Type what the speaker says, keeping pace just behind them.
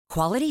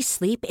Quality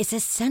sleep is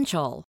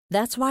essential.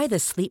 That's why the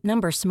Sleep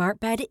Number Smart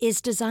Bed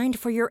is designed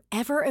for your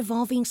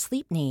ever-evolving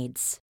sleep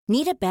needs.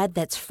 Need a bed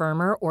that's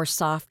firmer or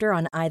softer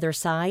on either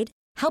side?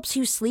 Helps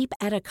you sleep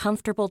at a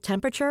comfortable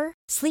temperature?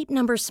 Sleep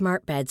Number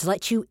Smart Beds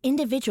let you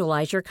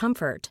individualize your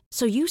comfort,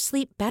 so you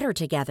sleep better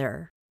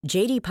together.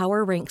 JD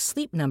Power ranks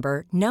Sleep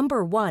Number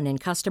 #1 in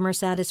customer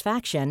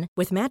satisfaction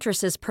with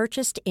mattresses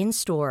purchased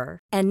in-store.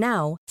 And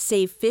now,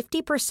 save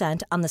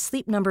 50% on the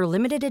Sleep Number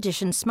Limited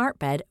Edition Smart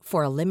Bed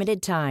for a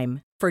limited time.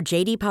 For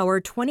JD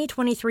Power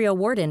 2023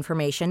 award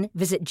information,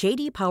 visit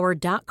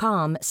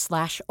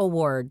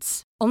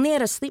jdpower.com/awards. Only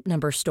at a Sleep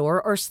Number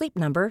store or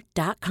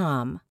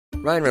sleepnumber.com.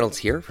 Ryan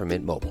Reynolds here from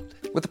Mint Mobile.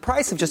 With the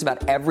price of just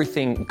about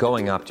everything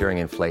going up during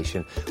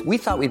inflation, we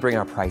thought we'd bring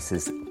our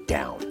prices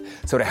down.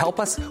 So to help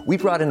us, we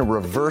brought in a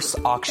reverse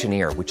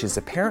auctioneer, which is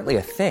apparently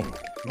a thing.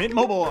 Mint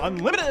Mobile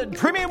Unlimited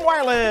Premium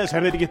Wireless. How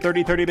to get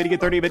 30, 30, bit to get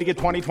 30, bit to get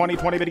 20, 20,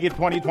 20, bit to get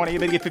 20, 20,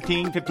 bit to get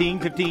 15, 15,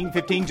 15,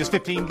 15, just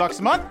 $15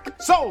 a month?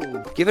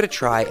 Sold! Give it a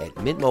try at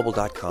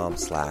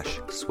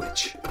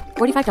mintmobile.com/switch.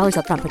 $45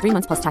 up front for 3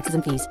 months plus taxes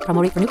and fees.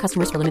 Promo rate for new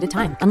customers for limited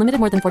time. Unlimited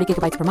more than 40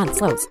 gigabytes per month.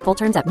 Slows full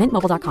terms at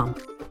mintmobile.com.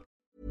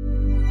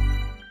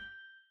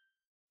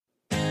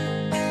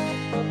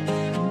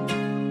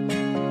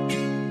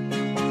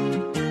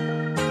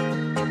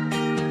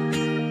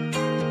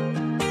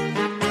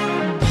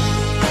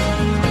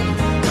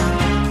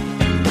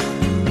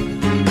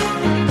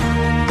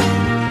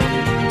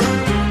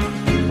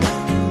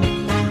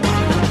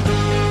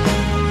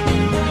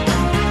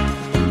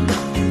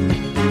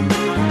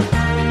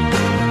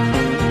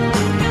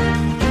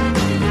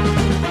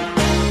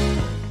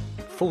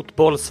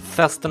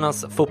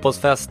 Fotbollsfesternas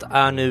fotbollsfest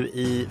är nu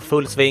i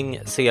full sving.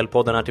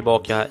 CL-podden är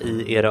tillbaka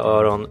i era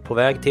öron på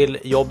väg till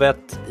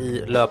jobbet,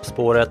 i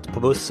löpspåret, på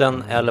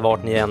bussen eller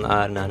vart ni än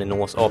är när ni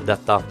nås av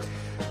detta.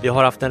 Vi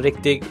har haft en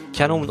riktig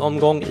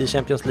kanonomgång i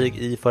Champions League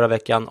i förra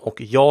veckan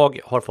och jag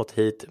har fått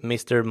hit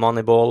Mr.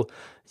 Moneyball,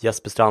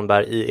 Jesper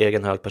Strandberg i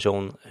egen hög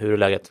person. Hur är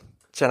läget?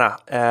 Tjena,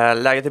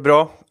 läget är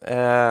bra.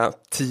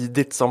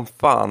 Tidigt som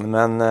fan,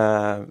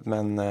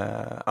 men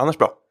annars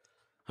bra.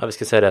 Ja, vi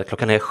ska säga det.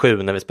 Klockan är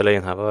 7 när vi spelar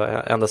in här. Det var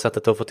enda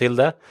sättet att få till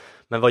det.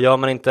 Men vad gör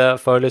man inte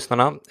för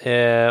lyssnarna?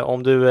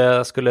 Om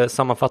du skulle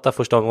sammanfatta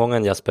första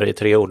omgången, Jesper, i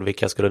 3 ord,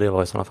 vilka skulle det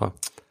vara i sådana fall?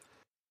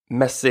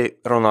 Messi,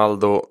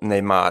 Ronaldo,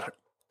 Neymar.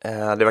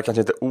 Det var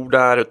kanske inte ord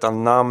där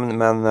utan namn,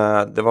 men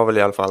det var väl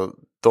i alla fall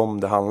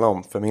det handlar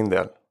om för min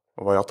del.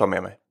 Och vad jag tar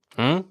med mig.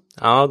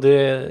 Ja,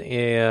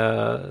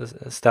 det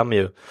stämmer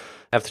ju.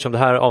 Eftersom det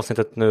här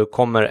avsnittet nu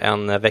kommer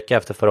en vecka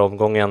efter förra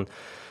omgången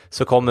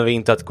så kommer vi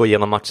inte att gå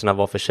igenom matcherna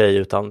var för sig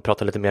utan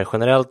prata lite mer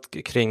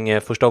generellt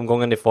kring första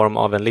omgången i form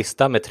av en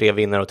lista med 3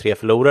 vinnare och 3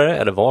 förlorare,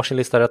 eller varsin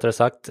lista rättare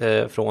sagt,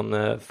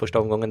 från första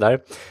omgången där.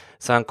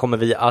 Sen kommer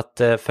vi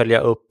att följa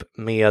upp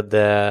med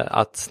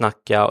att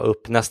snacka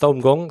upp nästa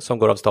omgång som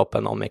går av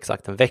stapeln om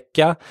exakt en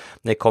vecka.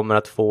 Ni kommer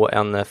att få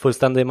en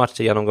fullständig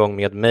matchgenomgång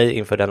med mig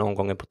inför den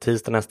omgången på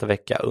tisdag nästa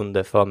vecka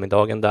under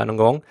förmiddagen där någon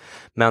gång.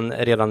 Men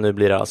redan nu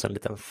blir det alltså en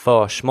liten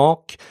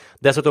försmak.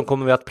 Dessutom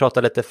kommer vi att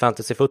prata lite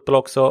fantasy-fotboll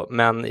också,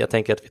 men jag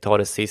tänker att vi tar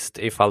det sist.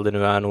 Ifall det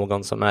nu är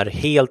någon som är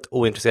helt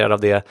ointresserad av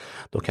det,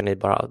 då kan ni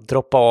bara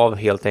droppa av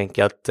helt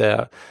enkelt.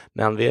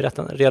 Men vi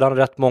är redan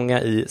rätt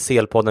många i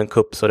CL-podden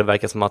Cup, så det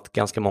verkar som att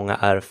ganska många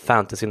är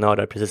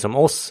fantasy-nördar precis som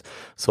oss.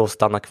 Så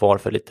stanna kvar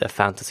för lite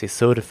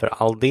fantasy-surr för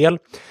all del.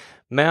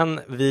 Men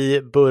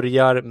vi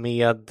börjar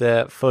med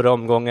förra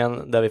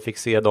omgången där vi fick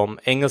se de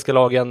engelska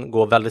lagen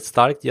gå väldigt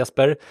starkt,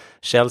 Jesper.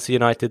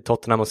 Chelsea, United,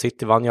 Tottenham och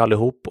City vann ju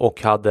allihop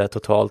och hade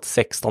totalt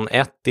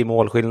 16-1 i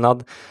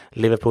målskillnad.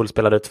 Liverpool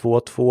spelade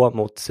 2-2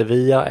 mot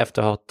Sevilla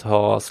efter att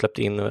ha släppt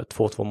in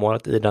 2-2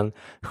 målet i den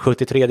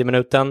 73:e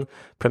minuten.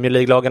 Premier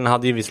League-lagen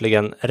hade ju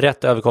visserligen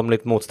rätt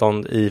överkomligt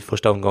motstånd i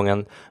första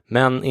omgången,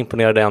 men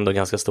imponerade ändå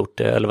ganska stort.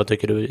 Eller vad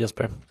tycker du,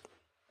 Jesper?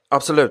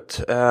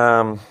 Absolut.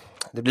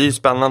 Det blir ju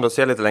spännande att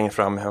se lite längre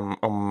fram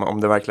om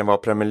det verkligen var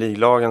Premier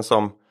League-lagen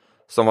som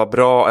var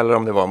bra eller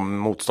om det var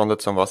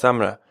motståndet som var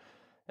sämre.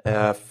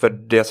 För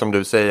det som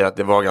du säger, att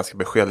det var ganska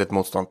beskedligt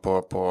motstånd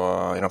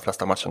i de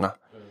flesta matcherna.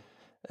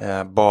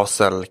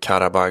 Basel,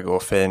 Karabag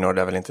och Feyenoord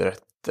är väl inte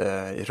rätt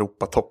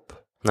Europa-topp.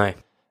 Nej.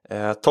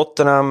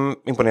 Tottenham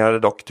imponerade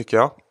dock, tycker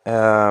jag.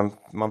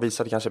 Man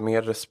visade kanske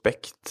mer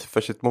respekt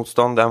för sitt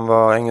motstånd än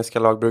vad engelska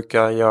lag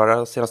brukar göra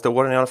de senaste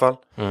åren i alla fall.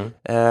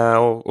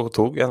 Och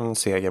tog en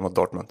seger mot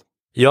Dortmund.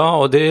 Ja,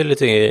 och det är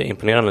lite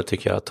imponerande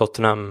tycker jag.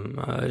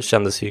 Tottenham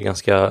kändes ju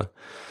ganska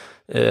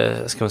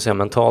ska man säga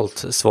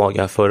mentalt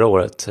svaga förra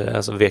året.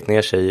 Alltså vek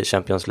ner sig i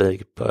Champions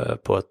League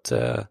på ett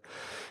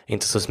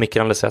inte så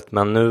smickrande sätt,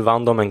 men nu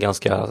vann de en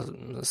ganska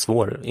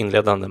svår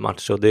inledande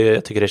match och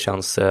jag tycker det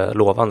känns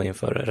lovande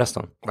inför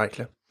resten.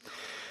 Verkligen.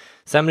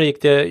 Sämre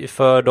gick det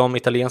för de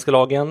italienska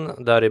lagen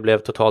där det blev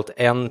totalt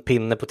 1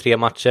 pinne på 3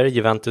 matcher.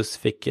 Juventus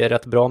fick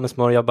rätt bra med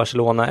smörja av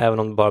Barcelona även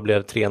om det bara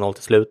blev 3-0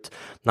 till slut.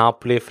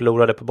 Napoli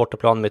förlorade på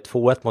bortaplan med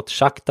 2-1 mot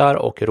Shakhtar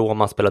och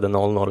Roma spelade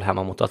 0-0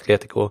 hemma mot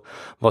Atletico.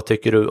 Vad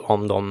tycker du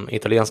om de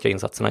italienska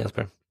insatserna,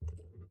 Jesper?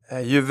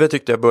 Juve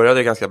tyckte jag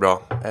började ganska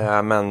bra,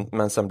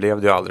 men sen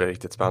blev det ju aldrig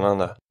riktigt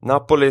spännande.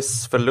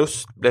 Napolis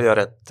förlust blev jag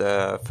rätt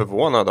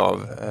förvånad av,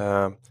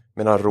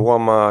 medan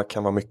Roma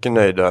kan vara mycket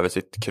nöjda över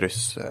sitt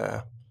kryss.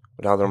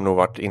 Det hade de nog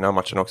varit innan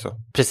matchen också.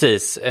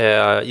 Precis,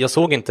 jag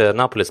såg inte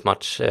Napolis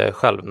match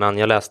själv, men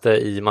jag läste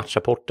i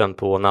matchrapporten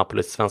på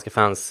Napolis svenska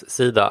fans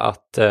sida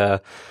att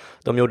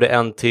de gjorde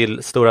en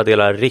till stora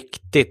delar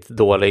riktigt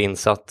dålig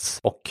insats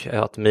och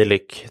att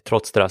Milik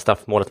trots det där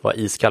straffmålet var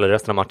iskall i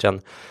resten av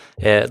matchen.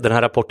 Den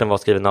här rapporten var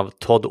skriven av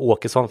Todd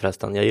Åkesson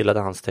förresten. Jag gillade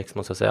hans text,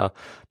 måste jag säga.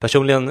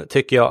 Personligen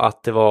tycker jag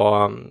att det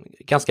var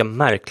ganska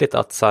märkligt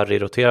att Sarri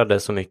roterade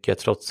så mycket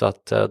trots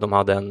att de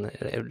hade en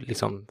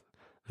liksom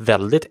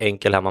väldigt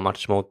enkel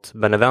hemmamatch mot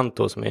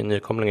Benevento som är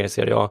nykomlingar i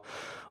Serie A.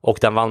 Och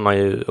den vann man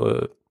ju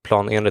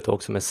planenligt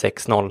också med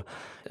 6-0.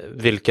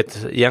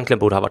 Vilket egentligen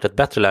borde ha varit ett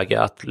bättre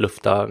läge att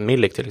lufta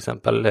Milik till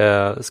exempel.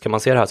 Ska man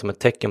se det här som ett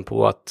tecken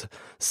på att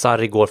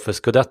Sarri går för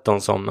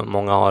Scudetton som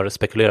många har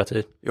spekulerat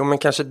i? Jo, men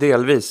kanske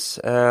delvis.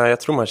 Jag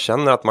tror man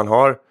känner att man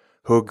har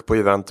hugg på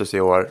Juventus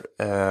i år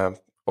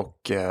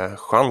och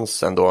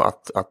chans ändå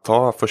att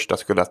ta första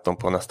Scudetton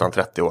på nästan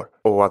 30 år.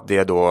 Och att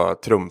det då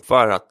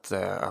trumfar att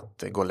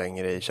gå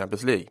längre i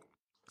Champions League.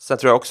 Sen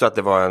tror jag också att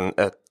det var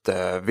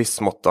ett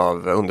viss mått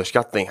av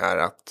underskattning här,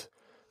 att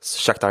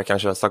Shakhtar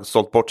kanske har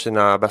sålt bort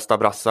sina bästa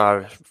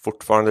brassar,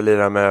 fortfarande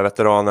lirar med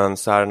veteranen,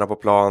 särerna på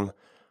plan,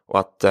 och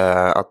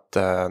att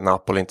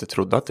Napoli inte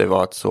trodde att det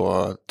var ett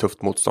så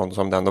tufft motstånd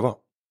som det ändå var.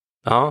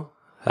 Ja,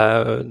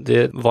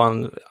 det var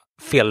en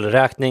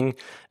felräkning,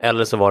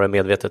 eller så var det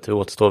medvetet. Det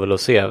återstår väl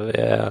att se,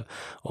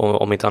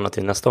 om inte annat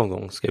i nästa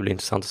omgång. Ska det bli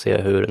intressant att se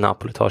hur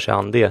Napoli tar sig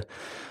an det.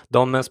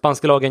 De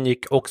spanska lagen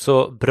gick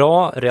också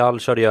bra. Real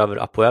körde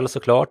över Apoel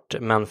såklart,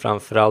 men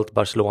framförallt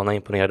Barcelona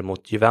imponerade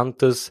mot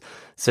Juventus.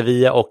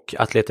 Sevilla och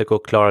Atletico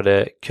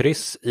klarade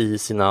kryss i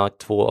sina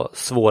 2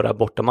 svåra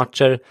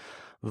bortamatcher.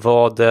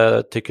 Vad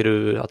tycker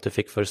du att du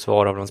fick för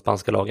svar av de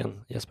spanska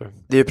lagen, Jesper?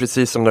 Det är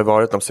precis som det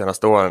varit de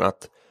senaste åren,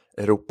 att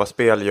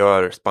Europaspel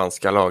gör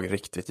spanska lag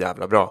riktigt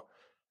jävla bra.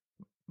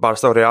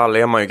 Barca och Real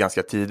är man ju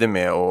ganska tidig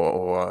med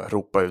att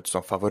ropa ut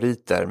som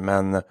favoriter,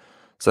 men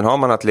sen har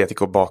man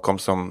Atletico bakom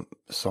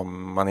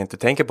som man inte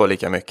tänker på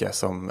lika mycket,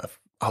 som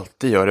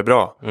alltid gör det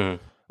bra.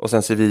 Och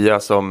sen Sevilla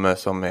som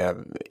är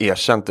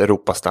erkänt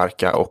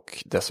Europastarka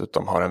och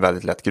dessutom har en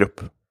väldigt lätt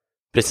grupp.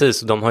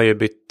 Precis, de har ju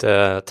bytt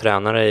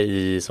tränare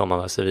i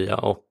sommar, Sevilla,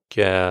 och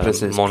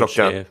precis,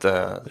 plockat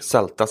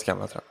Celtas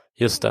gamla tränare.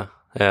 Just det.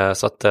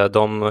 Så att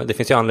det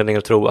finns ju anledning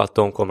att tro att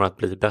de kommer att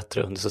bli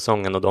bättre under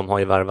säsongen, och de har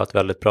ju värvat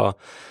väldigt bra.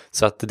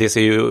 Så att det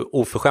ser ju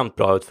oförskämt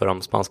bra ut för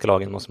de spanska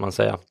lagen, måste man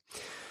säga.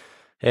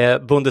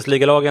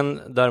 Bundesliga-lagen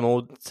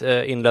däremot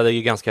inledde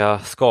ju ganska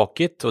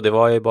skakigt, och det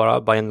var ju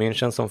bara Bayern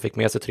München som fick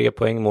med sig 3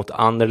 poäng mot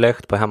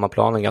Anderlecht på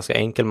hemmaplan, en ganska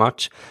enkel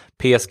match.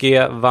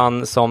 PSG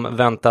vann som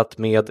väntat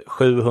med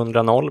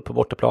 700-0 på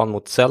bortaplan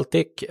mot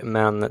Celtic,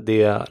 men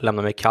det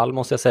lämnar mig kall,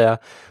 måste jag säga.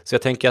 Så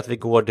jag tänker att vi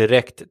går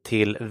direkt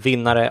till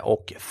vinnare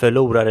och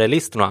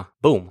förlorare-listorna.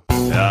 Boom!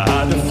 Jag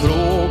hade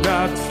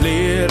frågat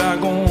flera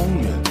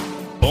gånger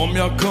om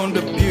jag kunde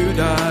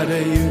bjuda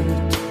dig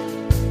ut.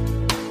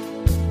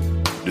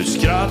 Du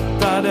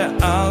skrattade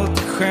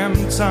alltid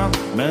skämtsamt,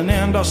 men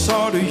ändå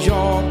sa du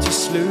ja till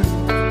slut.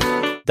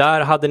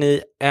 Där hade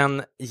ni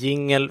en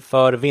jingle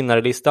för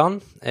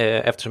vinnarlistan.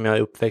 Eftersom jag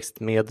är uppväxt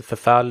med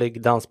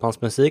förfärlig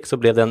dansbandsmusik så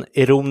blev det en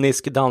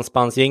ironisk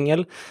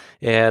dansbandsjingel.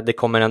 Det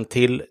kommer en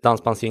till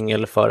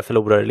dansbandsjingel för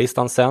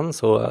förlorarlistan sen,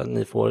 så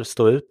ni får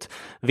stå ut.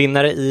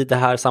 Vinnare i det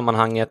här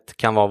sammanhanget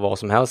kan vara vad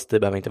som helst. Det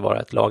behöver inte vara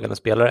ett lag eller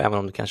spelare, även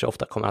om det kanske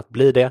ofta kommer att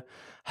bli det.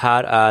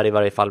 Här är i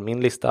varje fall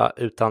min lista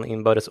utan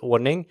inbördes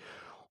ordning.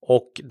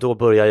 Och då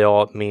börjar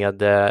jag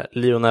med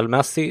Lionel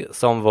Messi,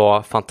 som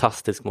var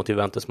fantastisk mot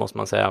Juventus, måste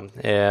man säga.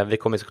 Vi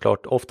kommer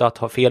såklart ofta att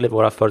ha fel i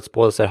våra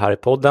förutspåelser här i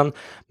podden,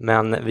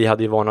 men vi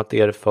hade ju varnat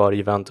er för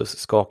Juventus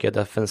skakiga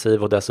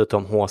defensiv och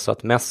dessutom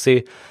håsat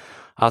Messi.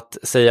 Att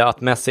säga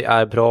att Messi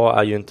är bra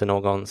är ju inte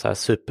någon så här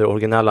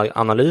superoriginell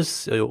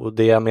analys, och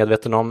det är jag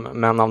medveten om,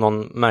 men av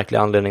någon märklig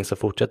anledning så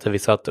fortsätter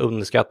vissa att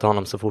underskatta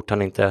honom så fort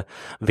han inte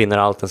vinner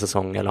allt en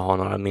säsong eller har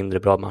några mindre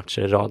bra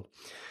matcher i rad.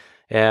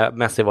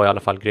 Messi var i alla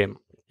fall grym.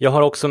 Jag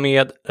har också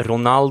med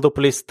Ronaldo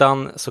på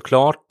listan,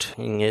 såklart.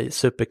 Inget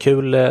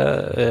superkul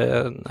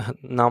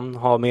namn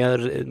har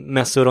med.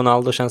 Messi och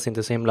Ronaldo känns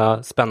inte så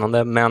himla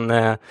spännande, men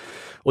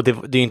och det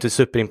är inte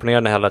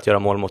superimponerande heller att göra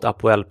mål mot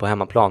Apoel på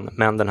hemmaplan,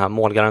 men den här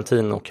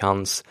målgarantin och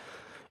hans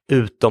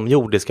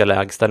utomjordiska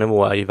lägsta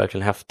nivå är ju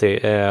verkligen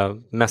häftig.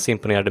 Messi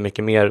imponerade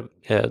mycket mer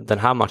den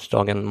här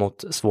matchdagen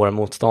mot svåra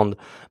motstånd,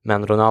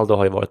 men Ronaldo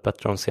har ju varit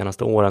bättre de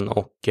senaste åren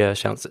och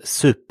känns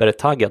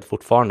supertaggad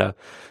fortfarande.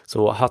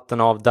 Så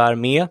hatten av där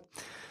med.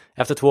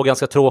 Efter 2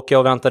 ganska tråkiga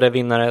och väntade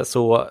vinnare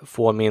så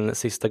får min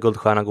sista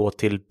guldstjärna gå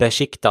till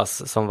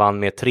Besiktas, som vann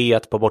med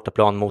 3-1 på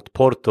bortaplan mot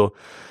Porto.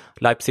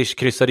 Leipzig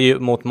kryssade ju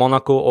mot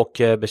Monaco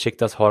och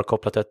Besiktas har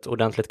kopplat ett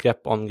ordentligt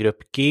grepp om grupp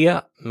G.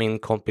 Min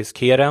kompis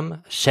Kerem,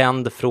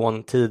 känd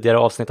från tidigare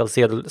avsnitt av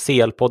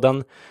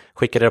CL-podden,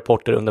 skickade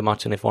rapporter under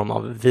matchen i form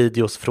av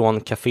videos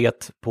från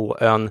kaféet på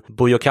ön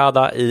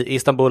Buyukada i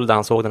Istanbul där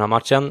han såg den här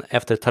matchen.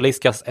 Efter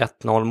Taliskas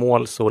 1-0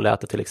 mål så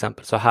lät det till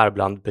exempel så här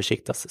bland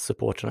Besiktas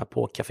supporterna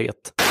på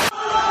kaféet.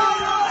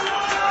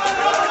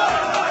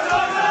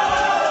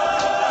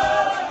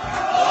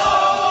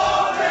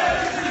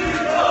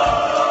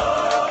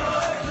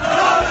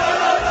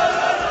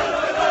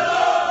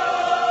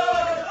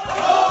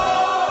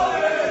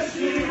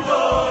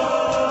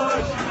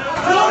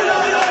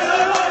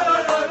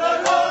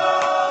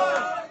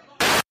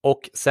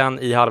 Och sen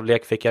i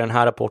halvlek fick jag den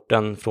här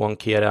rapporten från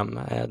Kerem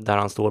där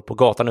han står på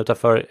gatan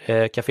utanför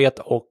kaféet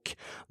och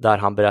där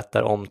han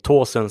berättar om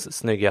Tåsuns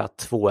snygga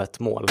 2-1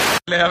 mål.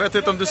 Jag vet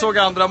inte om du såg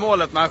andra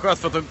målet, men han sköt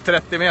för typ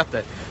 30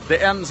 meter.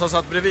 Det är en som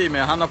satt bredvid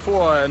mig, han har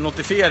på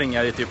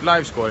notifieringar i typ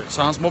livescore,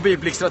 så hans mobil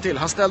blixtrade till.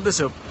 Han ställde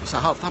sig upp så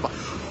här halvt, han bara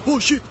oh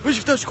shit,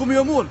 där kommer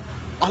jag mål.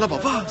 Alla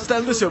bara va?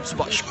 Ställde sig upp så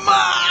bara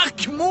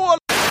smack, mål!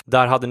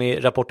 Där hade ni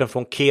rapporten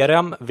från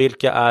Kerem.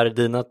 Vilka är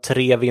dina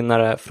 3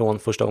 vinnare från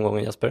första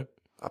omgången, Jesper?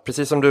 Ja,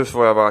 precis som du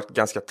får jag vara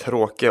ganska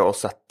tråkig att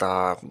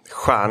sätta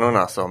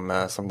stjärnorna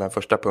som den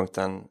första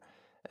punkten.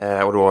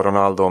 Och då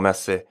Ronaldo och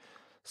Messi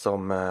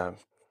som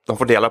de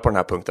får dela på den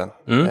här punkten.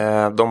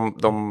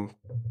 De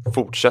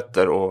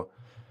fortsätter att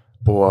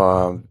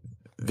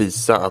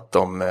visa att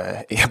de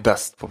är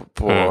bäst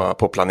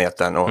på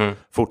planeten och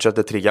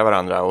fortsätter trigga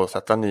varandra och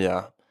sätta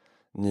nya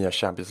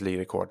Champions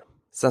League-rekord.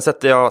 Sen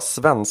sätter jag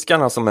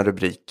svenskarna som en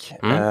rubrik.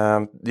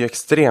 Det är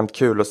extremt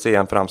kul att se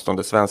en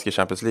framstående svensk i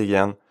Champions League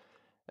igen.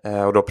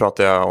 Och då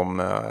pratar jag om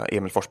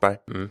Emil Forsberg.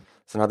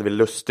 Sen hade vi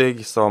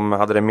Lustig som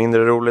hade det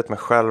mindre roligt med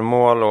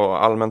självmål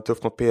och allmänt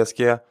tufft mot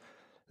PSG.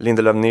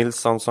 Lindelöf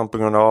Nilsson som på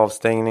grund av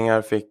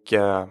avstängningar fick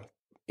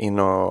in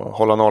och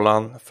hålla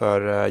nollan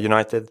för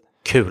United.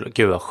 Kul,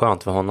 gud vad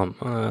skönt för honom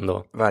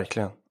ändå.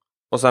 Verkligen.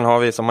 Och sen har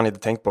vi, som man inte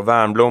tänkt på,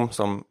 Wernbloom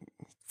som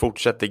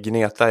fortsätter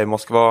gneta i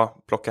Moskva,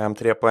 plocka hem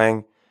 3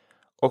 poäng.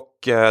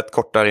 Och ett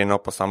kortare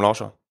inhopp på Sam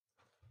Larsson.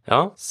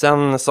 Ja.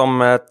 Sen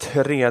som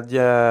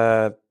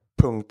tredje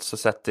punkt så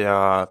sätter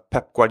jag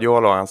Pep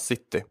Guardiola och hans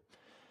City.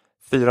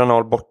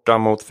 4-0 borta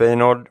mot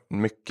Feyenoord,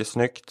 mycket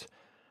snyggt.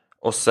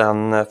 Och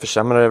sen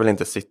försämrar det väl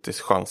inte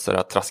Citys chanser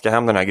att traska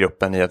hem den här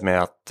gruppen i och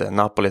med att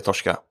Napoli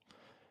torska.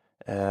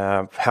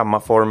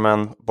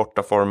 Hemmaformen,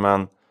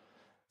 bortaformen,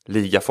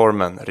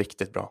 ligaformen,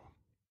 riktigt bra.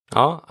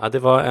 Ja, det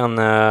var en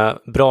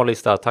bra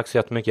lista. Tack så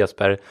jättemycket,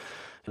 Jesper.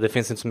 Det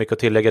finns inte så mycket att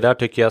tillägga där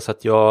tycker jag, så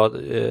att jag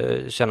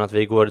känner att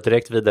vi går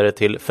direkt vidare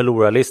till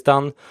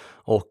förlorarlistan.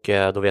 Och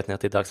då vet ni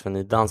att det är dags för en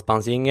ny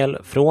dansbandsjingel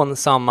från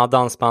samma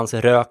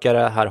dansbandsrökare.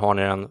 Här har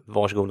ni den,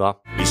 varsågoda.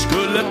 Vi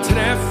skulle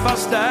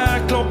träffas där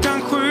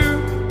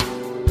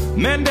 7:00,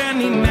 men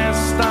den är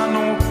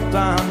nästan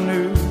 8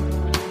 nu.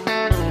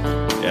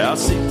 Jag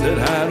sitter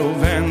här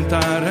och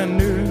väntar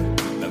ännu,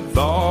 men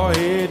vad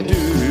är du?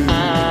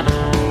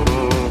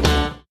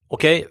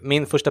 Okej,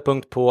 min första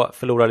punkt på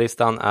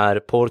förlorarlistan är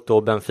Porto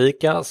och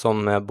Benfica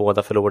som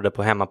båda förlorade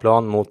på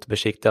hemmaplan mot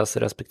Besiktas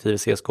respektive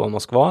CSKA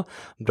Moskva.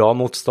 Bra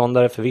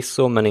motståndare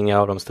förvisso, men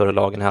inga av de större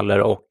lagen heller,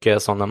 och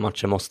sådana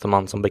matcher måste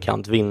man som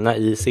bekant vinna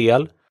i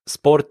CL.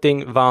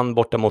 Sporting vann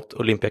borta mot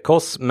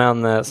Olympiakos,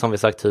 men som vi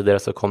sagt tidigare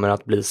så kommer det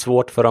att bli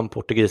svårt för de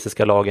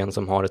portugisiska lagen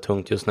som har det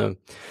tungt just nu.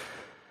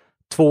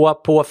 2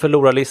 på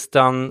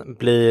förlorarlistan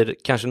blir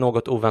kanske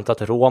något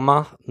oväntat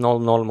Roma.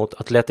 0-0 mot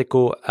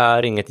Atletico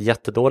är inget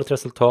jättedåligt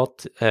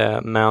resultat,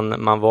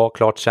 men man var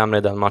klart sämre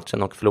i den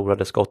matchen och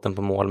förlorade skotten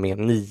på mål med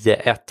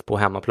 9-1 på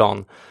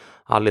hemmaplan.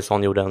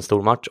 Alisson gjorde en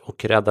stor match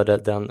och räddade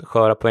den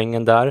sköra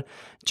poängen där.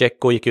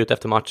 Dzeko gick ut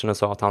efter matchen och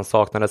sa att han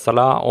saknade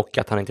Salah och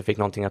att han inte fick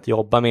någonting att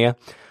jobba med.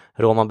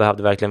 Roma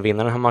behövde verkligen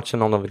vinna den här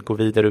matchen om de vill gå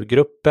vidare ur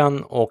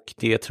gruppen, och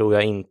det tror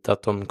jag inte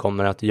att de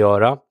kommer att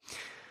göra.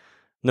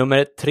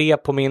 Nummer 3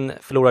 på min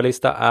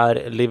förlorarlista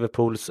är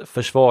Liverpools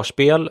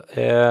försvarsspel.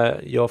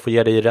 Jag får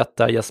ge dig rätt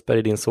där, Jesper,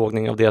 i din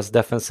sågning av deras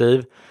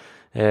defensiv.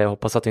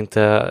 Hoppas att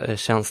inte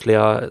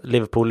känsliga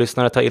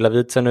Liverpool-lyssnare tar illa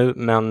vid sig nu,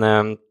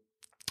 men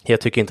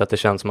jag tycker inte att det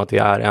känns som att det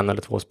är 1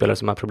 eller 2 spelare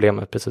som är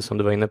problemet, precis som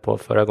du var inne på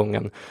förra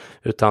gången.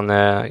 Utan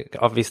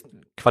visst,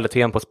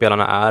 kvaliteten på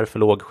spelarna är för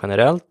låg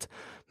generellt,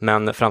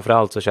 men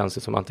framförallt så känns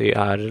det som att det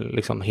är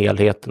liksom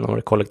helheten och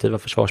det kollektiva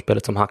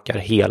försvarsspelet som hackar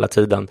hela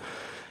tiden.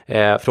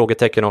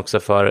 Frågetecken också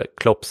för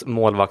Klopps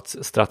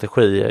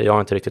målvaktsstrategi. Jag har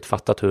inte riktigt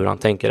fattat hur han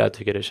tänker där. Jag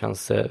tycker det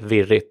känns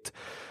virrigt.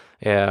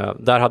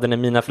 Där hade ni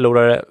mina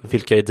förlorare.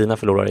 Vilka är dina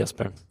förlorare,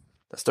 Jesper?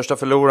 Den största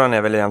förloraren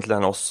är väl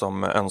egentligen oss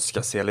som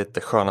önskar se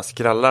lite sköna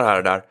skrällar här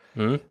och där.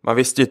 Man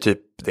visste ju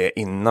typ det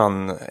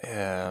innan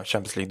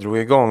Champions League drog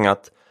igång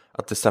att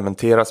det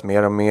cementeras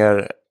mer och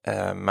mer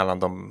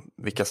mellan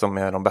vilka som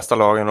är de bästa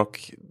lagen och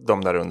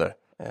de där under.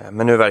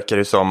 Men nu verkar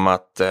det som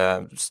att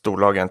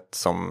storlagen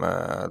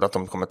att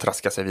de kommer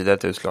traska sig vidare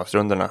till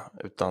utslagsrundorna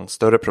utan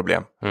större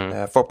problem.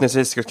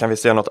 Förhoppningsvis kan vi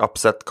se något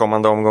upset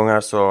kommande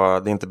omgångar så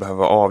det inte behöver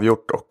vara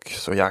avgjort och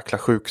så jäkla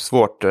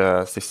sjuksvårt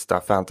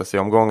sista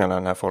fantasy-omgångarna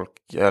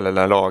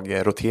när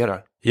lag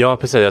roterar. Ja,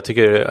 precis. Jag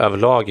tycker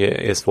överlag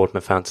är svårt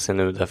med fantasy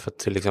nu därför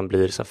att det liksom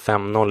blir så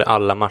 5-0 i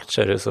alla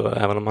matcher. Så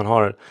även om man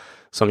har,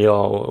 som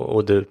jag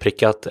och du,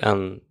 prickat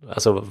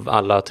alltså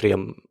alla 3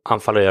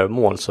 anfallare gör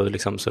mål så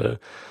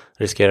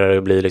riskerar det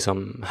att bli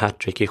liksom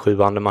hattrick i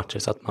 7 andra matcher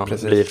så att man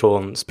blir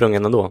från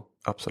sprungen ändå.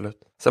 Absolut.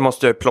 Sen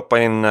måste jag ploppa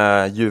in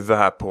Juve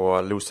här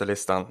på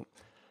loserlistan.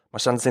 Man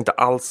kände sig inte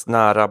alls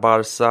nära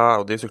Barca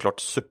och det är såklart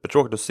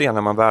supertråkigt att se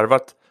när man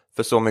värvat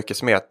för så mycket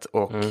smet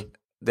och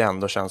det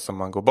ändå känns som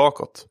man går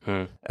bakåt.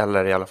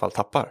 Eller i alla fall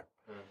tappar.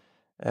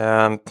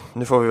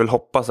 Nu får vi väl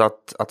hoppas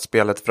att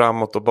spelet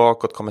framåt och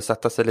bakåt kommer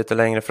sätta sig lite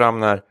längre fram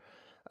när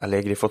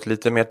Allegri fått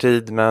lite mer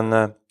tid. Men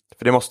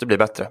för det måste bli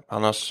bättre.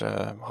 Annars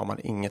har man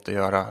inget att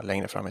göra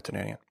längre fram i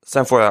turneringen.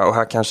 Sen får jag, och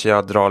här kanske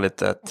jag drar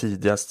lite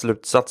tidiga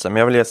slutsatser. Men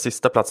jag vill ge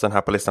sista platsen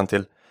här på listan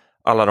till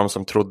alla de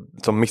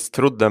som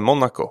misstrodde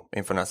Monaco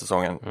inför den här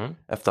säsongen.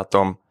 Efter att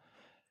de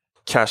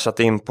cashat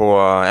in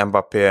på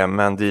Mbappé,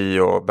 Mendy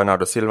och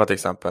Bernardo Silva till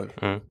exempel.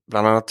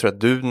 Bland annat tror jag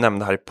du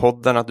nämnde här i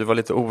podden att du var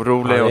lite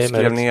orolig och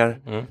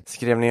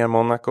skrev ner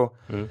Monaco.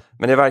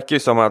 Men det verkar ju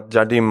som att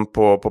Jardim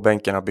på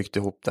bänken har byggt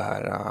ihop det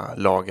här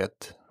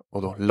laget.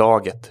 Och då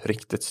laget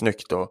riktigt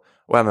snyggt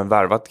och även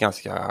värvat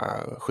ganska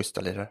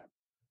schyssta lirare.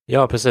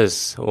 Ja,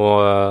 precis. Och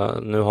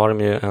nu har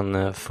de ju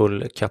en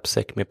full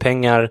kappsäck med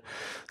pengar.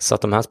 Så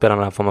att de här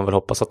spelarna får man väl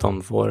hoppas att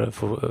de får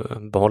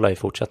behålla i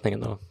fortsättningen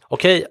då.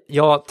 Okej,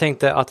 jag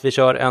tänkte att vi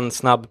kör en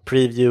snabb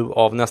preview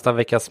av nästa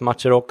veckas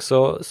matcher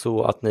också.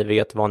 Så att ni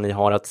vet vad ni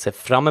har att se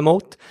fram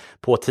emot.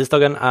 På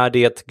tisdagen är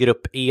det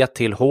grupp E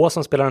till H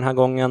som spelar den här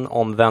gången.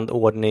 Omvänd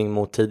ordning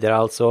mot tidigare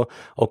alltså.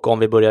 Och om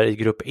vi börjar i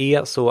grupp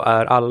E så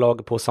är alla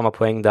lag på samma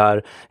poäng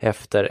där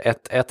efter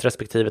 1-1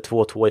 respektive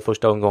 2-2 i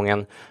första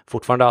omgången.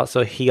 Fortfarande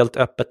alltså helt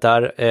öppet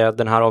där.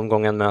 Den här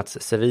omgången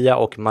möts Sevilla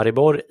och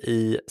Maribor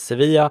i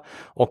Sevilla.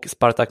 Och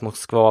Spartak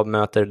Moskva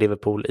möter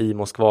Liverpool i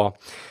Moskva.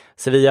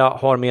 Sevilla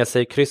har med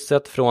sig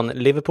krysset från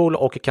Liverpool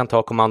och kan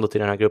ta kommandot i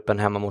den här gruppen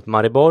hemma mot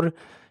Maribor.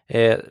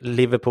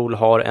 Liverpool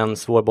har en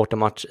svår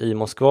bortamatch i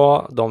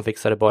Moskva. De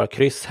fixade bara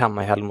kryss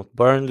hemma i helg mot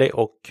Burnley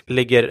och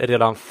ligger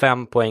redan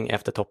 5 poäng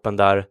efter toppen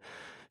där.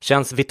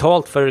 Känns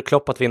vitalt för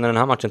Klopp att vinna den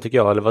här matchen tycker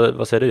jag. Eller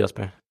vad säger du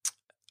Jesper?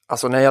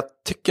 Alltså nej, jag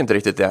tycker inte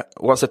riktigt det.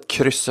 Oavsett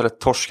kryss eller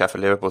torsk här för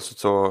Liverpool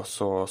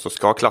så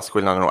ska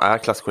klasskillnaden och är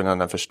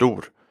klasskillnaden för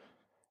stor.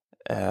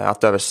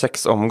 Att över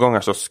 6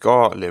 omgångar så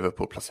ska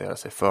Liverpool placera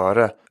sig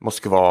före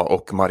Moskva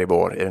och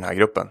Maribor i den här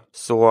gruppen.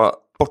 Så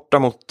borta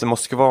mot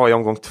Moskva i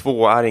omgång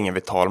 2 är ingen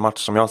vital match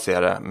som jag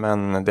ser det.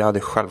 Men det hade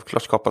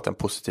självklart skapat en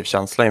positiv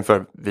känsla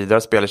inför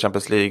vidare spel i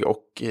Champions League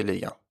och i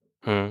ligan.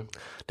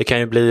 Det kan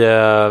ju bli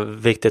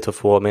viktigt att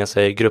få med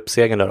sig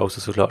gruppsegern där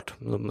också såklart.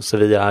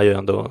 Sevilla är ju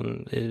ändå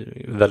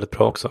väldigt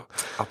bra också.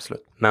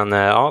 Absolut.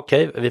 Men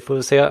okej, vi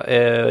får se.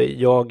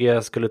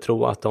 Jag skulle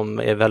tro att de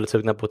är väldigt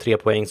sugna på 3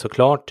 poäng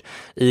såklart.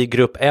 I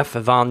grupp F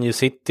vann ju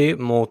City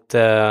mot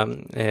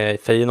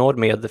Feyenoord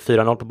med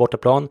 4-0 på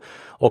bortaplan.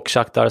 Och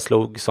Shakhtar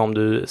slog, som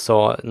du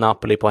sa,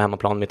 Napoli på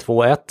hemmaplan med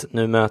 2-1.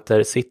 Nu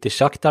möter City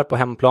Shakhtar på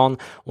hemmaplan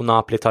och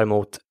Napoli tar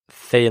emot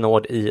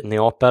Feyenoord i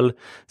Neapel.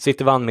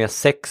 City vann med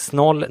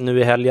 6-0 nu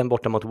i helgen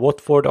borta mot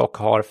Watford och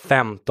har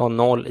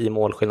 15-0 i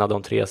målskillnad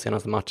de 3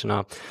 senaste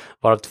matcherna.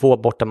 Varav 2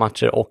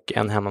 bortamatcher och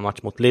en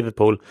hemmamatch mot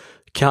Liverpool.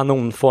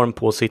 Kanonform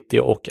på City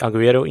och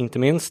Agüero inte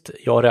minst.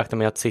 Jag räknar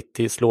med att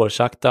City slår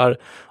Shakhtar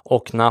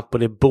och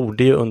Napoli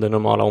borde ju under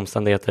normala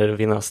omständigheter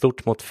vinna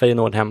stort mot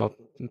Feyenoord hemma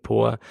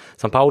på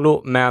São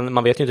Paulo. Men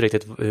man vet ju inte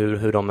riktigt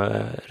hur de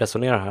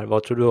resonerar här.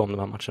 Vad tror du om de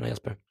här matcherna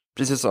Jesper?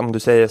 Precis som du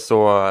säger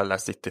så lär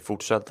City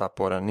fortsätta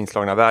på den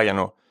inslagna vägen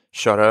och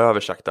köra över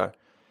Shakhtar.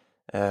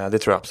 Det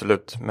tror jag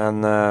absolut.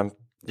 Men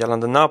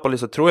gällande Napoli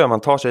så tror jag man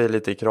tar sig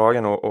lite i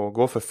kragen och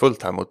går för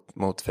fullt här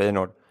mot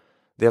Feyenoord.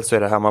 Dels så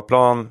är det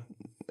hemmaplan,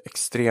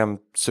 extrem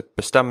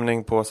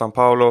superstämning på São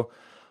Paulo.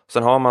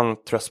 Sen har man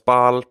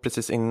Spal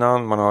precis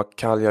innan, man har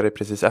Cagliari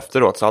precis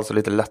efteråt. Så alltså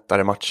lite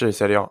lättare matcher i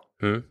Serie A.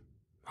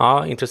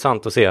 Ja,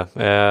 intressant att se.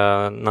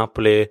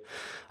 Napoli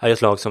är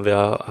ett lag som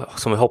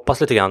vi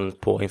hoppas lite grann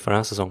på inför den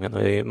här säsongen. Och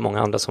det är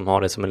många andra som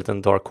har det som en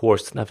liten dark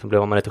horse. Därför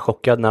blev man lite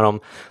chockad när de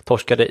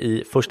torskade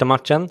i första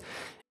matchen.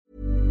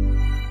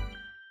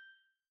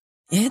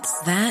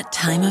 It's that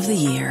time of the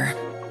year.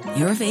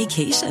 Your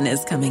vacation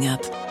is coming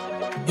up.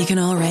 You can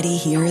already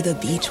hear the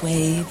beach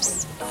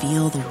waves,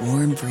 feel the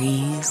warm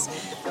breeze,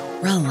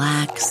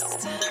 relax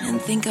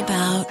and think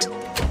about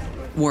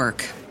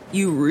work.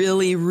 You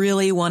really,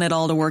 really want it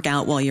all to work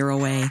out while you're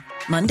away.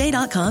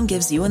 Monday.com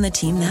gives you and the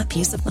team that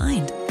peace of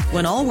mind.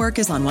 When all work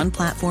is on one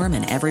platform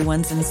and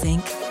everyone's in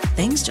sync,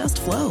 things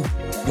just flow.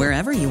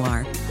 Wherever you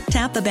are,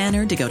 tap the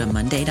banner to go to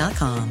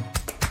Monday.com.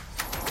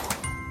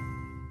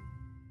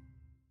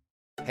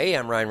 Hey,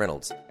 I'm Ryan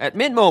Reynolds. At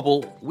Mint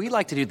Mobile, we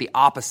like to do the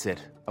opposite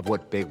of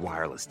what Big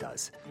Wireless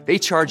does. They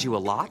charge you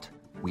a lot.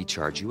 we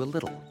charge you a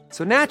little.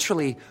 So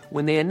naturally,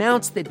 when they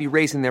announced they'd be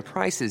raising their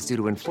prices due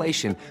to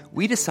inflation,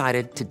 we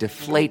decided to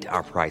deflate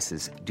our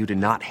prices due to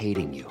not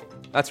hating you.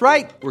 That's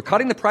right. We're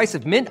cutting the price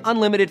of Mint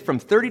Unlimited from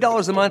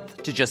 $30 a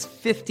month to just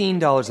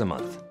 $15 a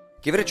month.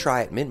 Give it a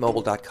try at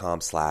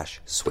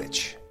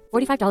mintmobile.com/switch.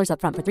 $45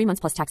 up front for 3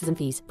 months plus taxes and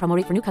fees. Promo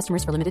rate for new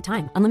customers for limited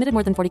time. Unlimited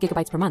more than 40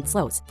 gigabytes per month.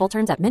 Slows full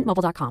terms at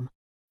mintmobile.com.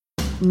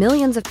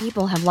 Millions of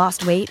people have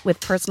lost weight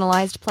with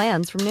personalized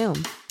plans from Noom.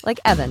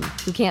 Like Evan,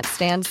 who can't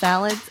stand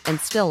salads and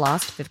still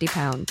lost 50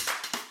 pounds.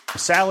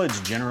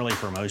 Salads generally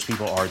for most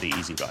people are the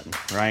easy button,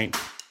 right?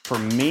 For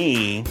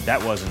me,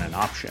 that wasn't an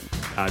option.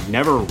 I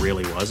never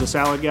really was a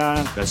salad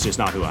guy. That's just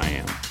not who I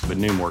am. But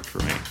Noom worked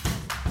for me.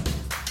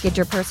 Get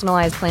your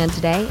personalized plan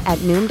today at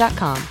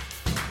Noom.com.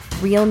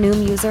 Real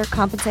Noom user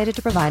compensated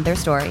to provide their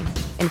story.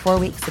 In 4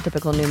 weeks, the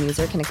typical Noom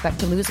user can expect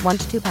to lose 1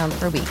 to 2 pounds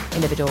per week.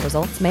 Individual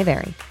results may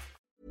vary.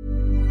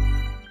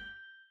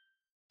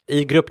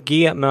 I grupp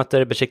G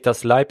möter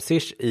Besiktas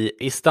Leipzig i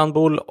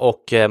Istanbul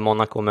och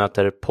Monaco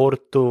möter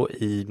Porto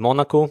i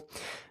Monaco.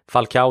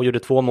 Falcao gjorde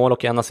 2 mål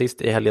och en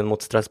assist i helgen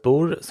mot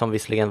Strasbourg som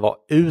visserligen var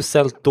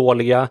uselt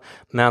dåliga,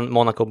 men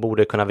Monaco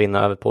borde kunna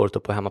vinna över Porto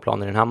på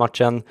hemmaplan i den här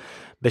matchen.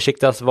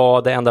 Besiktas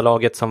var det enda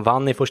laget som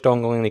vann i första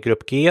omgången i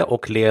grupp G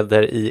och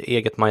leder i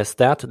eget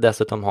majestät.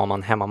 Dessutom har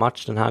man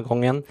hemmamatch den här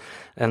gången.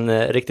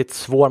 En riktigt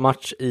svår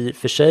match i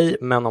för sig,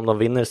 men om de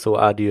vinner så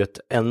är det ju ett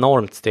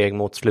enormt steg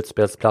mot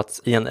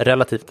slutspelsplats i en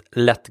relativt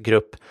lätt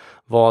grupp.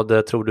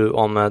 Vad tror du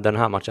om den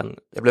här matchen?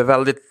 Jag blev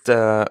väldigt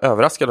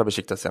överraskad av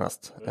Besiktas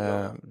senast.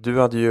 Du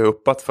hade ju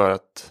uppat för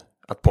att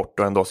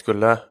Porto ändå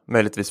skulle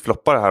möjligtvis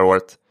floppa det här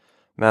året.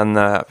 Men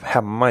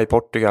hemma i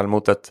Portugal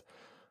mot ett...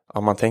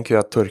 Ja, man tänker ju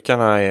att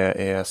turkarna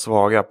är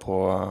svaga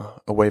på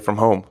away from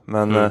home.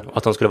 Men,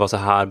 att de skulle vara så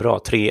här bra.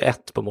 3-1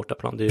 på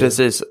bortaplan. Det är ju...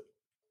 Precis.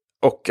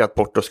 Och att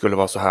Porto skulle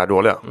vara så här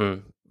dåliga.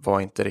 Var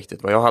inte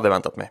riktigt vad jag hade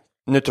väntat mig.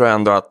 Nu tror jag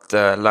ändå att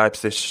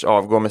Leipzig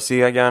avgår med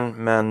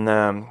segern. Men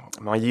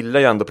man gillar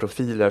ju ändå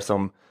profiler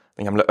som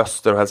den gamla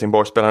Öster- och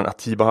Helsingborgsspelaren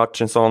Atiba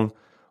Hutchinson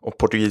och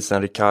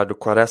portugisen Ricardo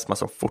Quaresma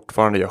som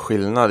fortfarande gör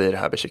skillnad i det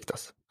här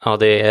Besiktas. Ja,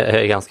 det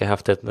är ganska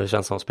häftigt. Det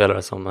känns som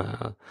spelare som...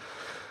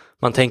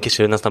 Man tänker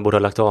sig nästan borde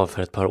ha lagt av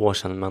för ett par år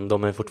sedan, men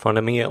de är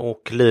fortfarande med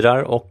och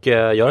lirar och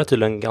gör det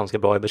tydligen ganska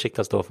bra i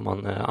Besiktas då, får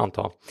man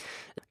anta.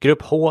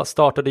 Grupp H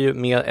startade ju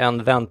med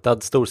en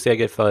väntad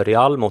storseger för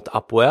Real mot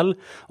Apoel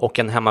och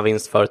en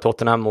hemmavinst för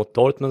Tottenham mot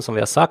Dortmund som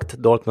vi har sagt.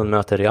 Dortmund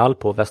möter Real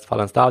på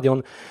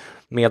Westfalenstadion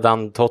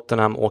medan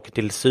Tottenham åker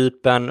till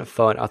Cypern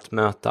för att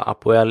möta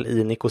Apoel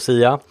i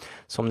Nicosia.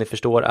 Som ni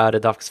förstår är det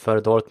dags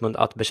för Dortmund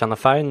att bekänna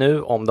färg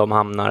nu om de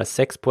hamnar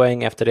 6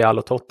 poäng efter Real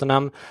och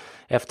Tottenham.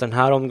 Efter den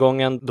här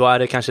omgången, då är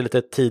det kanske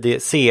lite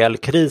tidig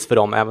CL-kris för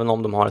dem, även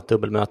om de har ett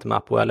dubbelmöte med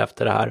Apoel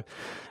efter det här.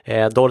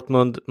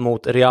 Dortmund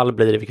mot Real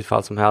blir i vilket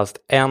fall som helst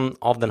en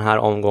av den här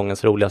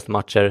omgångens roligaste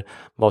matcher.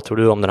 Vad tror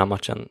du om den här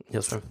matchen,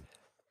 Jesper?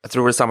 Jag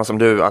tror det är samma som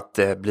du, att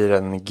det blir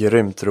en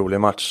grymt rolig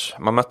match.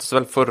 Man möttes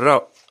väl förra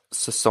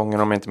säsongen,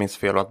 om jag inte minns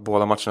fel, och att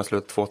båda matcherna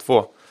slut 2-2.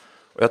 Och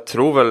jag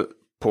tror väl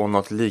på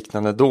något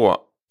liknande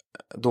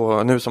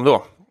nu som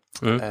då.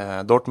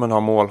 Dortmund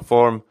har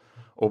målform.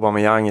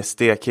 Aubameyang är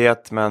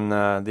stekhet, men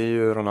det är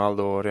ju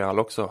Ronaldo och Real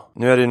också.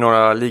 Nu är det ju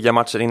några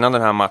ligamatcher innan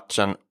den här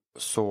matchen,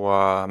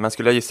 men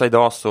skulle jag gissa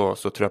idag så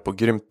tror jag på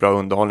grymt bra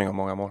underhållning och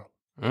många mål.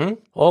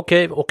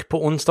 Okej, och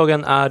på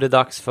onsdagen är det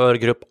dags för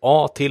grupp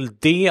A till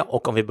D,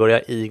 och om vi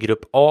börjar i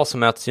grupp A så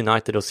möts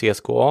United och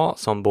CSKA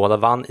som båda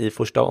vann i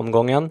första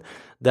omgången.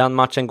 Den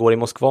matchen går i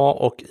Moskva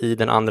och i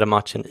den andra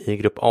matchen i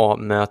grupp A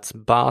möts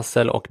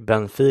Basel och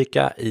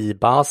Benfica i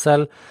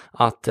Basel.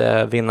 Att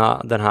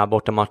vinna den här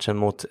bortamatchen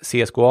mot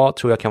CSKA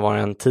tror jag kan vara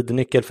en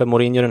tidsnyckel för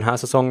Mourinho den här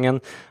säsongen.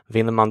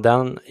 Vinner man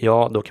den,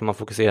 ja då kan man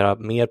fokusera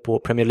mer på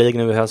Premier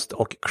League nu i höst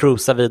och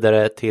cruisa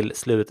vidare till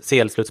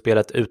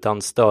CL-slutspelet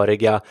utan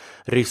störiga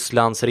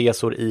Rysslands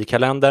resor i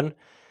kalendern.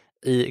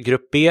 I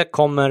grupp B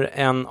kommer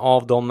en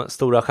av de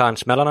stora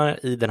stjärnsmällarna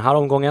i den här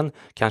omgången,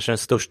 kanske den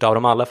största av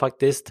dem alla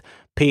faktiskt.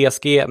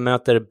 PSG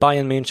möter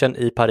Bayern München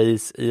i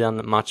Paris i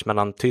en match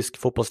mellan tysk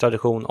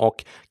fotbollstradition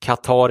och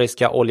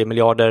katariska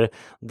oljemiljarder,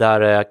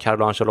 där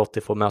Carlo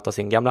Ancelotti får möta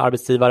sin gamla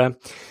arbetsgivare.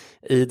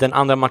 I den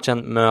andra matchen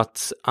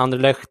möts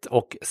Anderlecht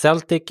och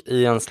Celtic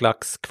i en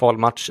slags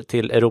kvalmatch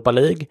till Europa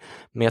League.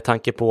 Med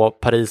tanke på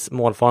Paris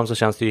målform så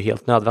känns det ju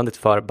helt nödvändigt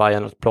för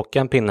Bayern att plocka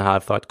en pinne här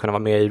för att kunna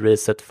vara med i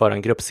racet för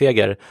en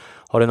gruppseger.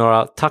 Har du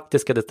några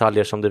taktiska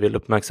detaljer som du vill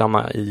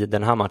uppmärksamma i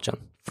den här matchen?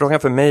 Frågan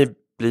för mig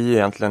blir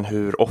egentligen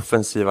hur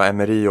offensiva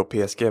Emery och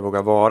PSG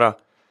vågar vara.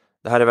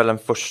 Det här är väl det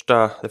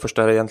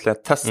första egentligen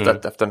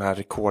testet efter den här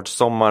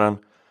rekordsommaren.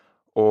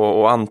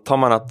 Och antar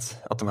man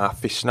att de här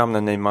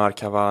affischnamnen Neymar,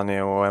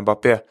 Cavani och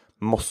Mbappé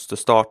måste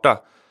starta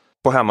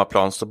på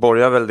hemmaplan, så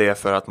borgar väl det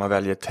för att man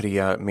väljer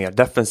 3 mer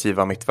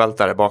defensiva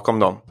mittfältare bakom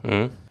dem.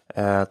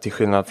 Till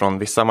skillnad från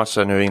vissa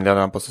matcher nu i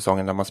inledningen på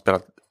säsongen där man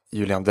spelat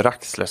Julian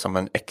Draxler som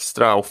en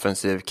extra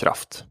offensiv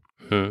kraft.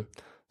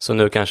 Så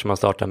nu kanske man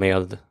startar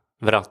med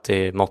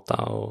Verratti, Motta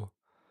och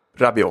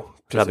Rabiot.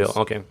 Rabiot,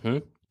 okej.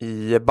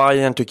 I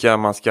Bayern tycker jag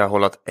man ska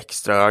hålla ett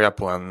extra öga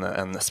på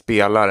en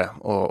spelare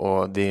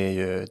och det är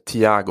ju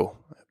Thiago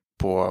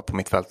på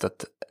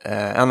mittfältet.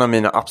 En av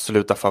mina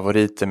absoluta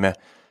favoriter med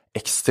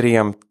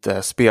extremt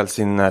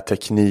spelsinne,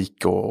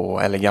 teknik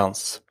och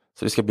elegans.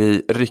 Så det ska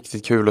bli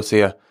riktigt kul att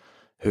se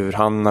hur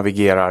han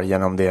navigerar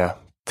genom det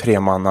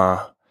tremanna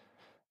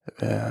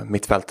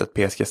mittfältet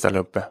PSG ställer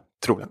uppe,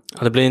 troligen.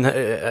 Ja, det blir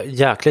en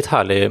jäkligt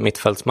härlig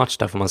mittfältsmatch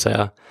där får man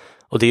säga.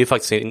 Och det är ju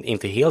faktiskt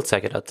inte helt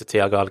säkert att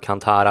Thiago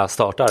Alcantara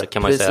startar,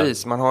 kan man säga.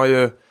 Precis, man har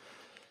ju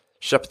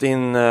köpt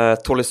in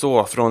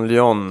Tolisso från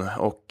Lyon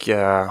och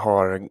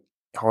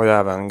har ju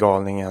även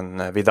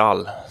galningen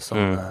Vidal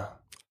som...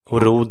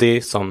 Och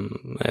Rudi som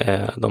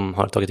de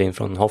har tagit in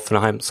från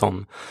Hoffenheim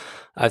som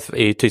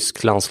är ju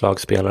tysk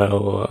landslagsspelare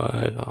och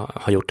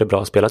har gjort det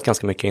bra, spelat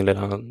ganska mycket i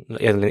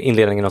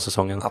inledningen av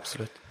säsongen.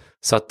 Absolut.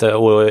 Så att,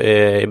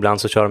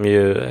 ibland så kör de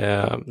ju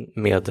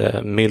med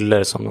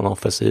Müller som någon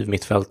offensiv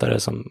mittfältare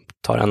som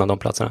tar en av de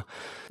platserna.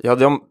 Ja,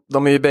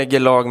 de är ju bägge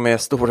lag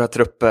med stora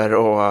trupper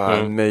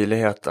och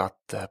möjlighet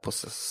att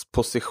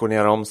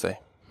positionera om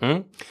sig.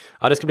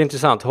 Ja, det ska bli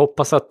intressant.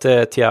 Hoppas att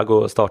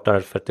Thiago startar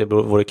för att det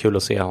vore kul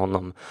att se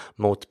honom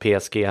mot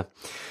PSG.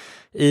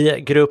 I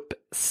grupp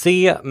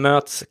C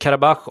möts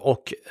Karabach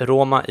och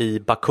Roma i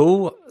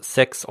Baku.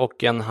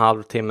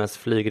 6,5 timmes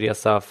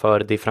flygresa för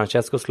Di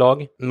Francescos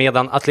lag.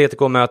 Medan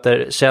Atletico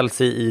möter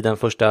Chelsea i den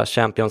första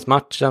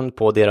Champions-matchen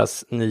på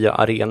deras nya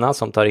arena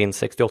som tar in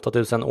 68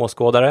 000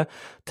 åskådare.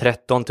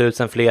 13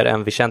 000 fler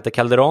än Vicente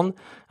Calderón.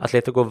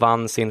 Atletico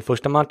vann sin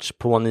första match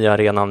på nya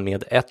arenan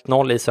med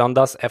 1-0 i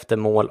söndags efter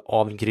mål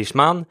av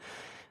Griezmann.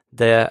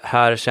 Det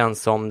här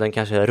känns som den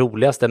kanske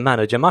roligaste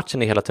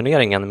managermatchen i hela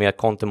turneringen med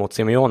Conte mot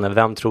Simeone.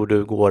 Vem tror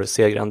du går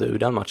segrande ur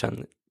den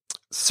matchen?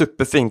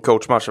 Superfin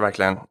coachmatch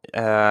verkligen.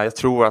 Jag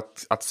tror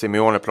att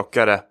Simeone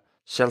plockade.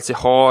 Chelsea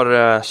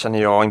har,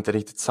 känner jag, inte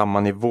riktigt samma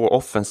nivå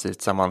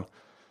offensivt som man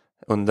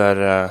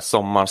under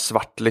sommar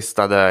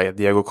svartlistade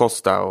Diego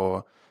Costa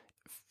och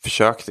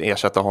försökt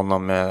ersätta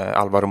honom med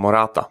Alvaro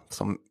Morata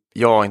som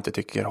jag inte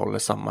tycker håller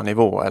samma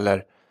nivå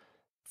eller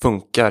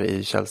funkar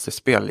i Chelseas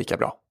spel lika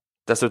bra.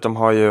 Dessutom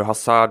har ju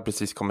Hazard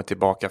precis kommit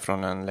tillbaka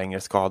från en längre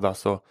skada,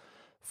 så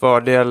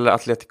fördel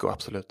Atletico,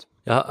 absolut.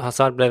 Ja,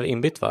 Hazard blev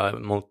inbytt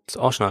mot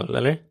Arsenal,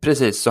 eller?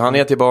 Precis, så han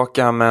är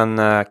tillbaka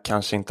men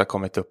kanske inte har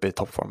kommit upp i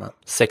toppformen.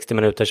 60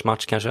 minuters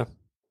match kanske?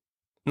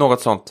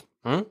 Något sånt.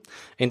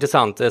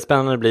 Intressant,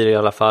 spännande blir det i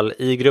alla fall.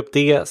 I grupp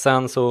D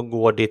sen så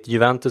går ditt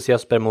Juventus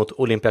Jesper mot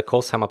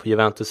Olympiakos hemma på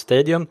Juventus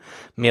Stadium,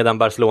 medan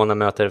Barcelona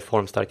möter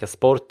formstarka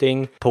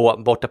Sporting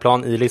på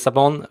bortaplan i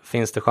Lissabon.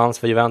 Finns det chans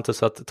för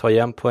Juventus att ta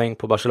igen poäng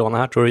på Barcelona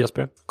här, tror du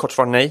Jesper? Kort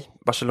svar nej.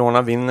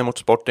 Barcelona vinner mot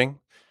Sporting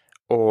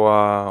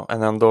och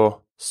en ändå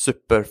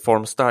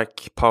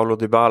superformstark Paulo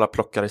Dybala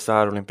plockar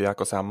isär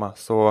Olympiakos hemma.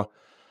 Så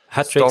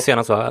hattrick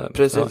senast va?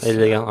 Precis. I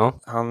ligan, ja.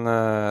 Han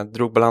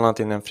drog bland annat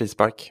in en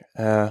frispark.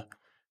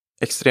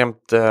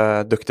 Extremt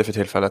duktig för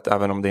tillfället,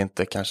 även om det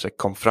inte kanske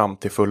kom fram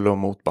till fullo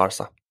mot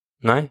Barca.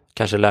 Nej,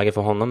 kanske läge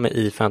för honom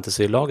i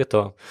fantasy-laget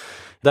då.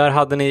 Där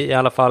hade ni i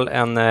alla fall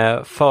en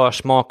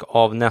försmak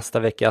av nästa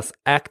veckas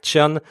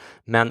action.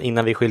 Men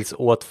innan vi skiljs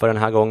åt för den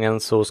här gången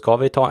så ska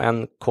vi ta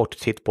en kort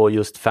titt på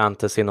just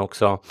fantasyn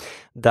också.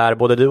 Där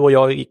både du och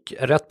jag gick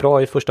rätt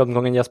bra i första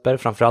omgången Jesper.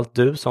 Framförallt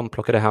du som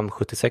plockade hem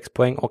 76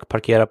 poäng och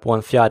parkerade på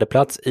en 4:e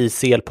plats i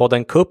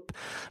CL-podden Cup.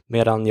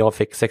 Medan jag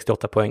fick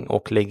 68 poäng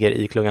och ligger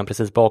i klungan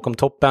precis bakom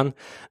toppen.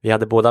 Vi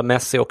hade båda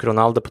Messi och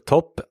Ronaldo på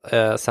topp.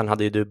 Sen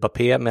hade ju du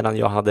Mbappé medan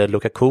jag hade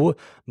Lukaku.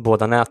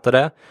 Båda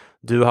nätade.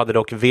 Du hade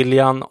dock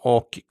Willian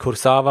och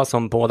Kurzawa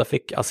som båda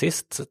fick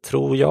assist,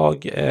 tror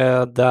jag.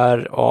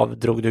 Därav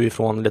drog du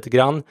ifrån lite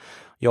grann.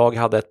 Jag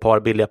hade ett par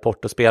billiga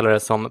Porto-spelare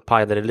som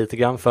pajade lite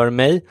grann för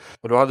mig.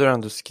 Och då hade du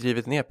ändå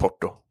skrivit ner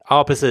Porto.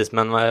 Ja, precis.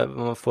 Men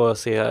man får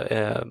se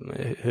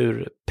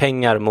hur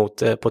pengar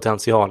mot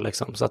potential.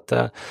 Liksom. Så att,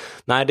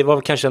 nej, det var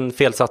väl kanske en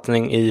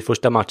felsatsning i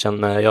första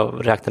matchen.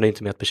 Jag räknade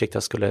inte med att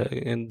Besiktas skulle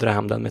dra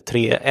hem den med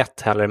 3-1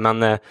 heller.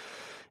 Men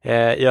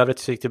i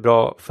övrigt gick det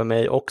bra för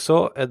mig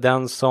också.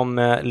 Den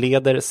som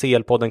leder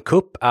CL-podden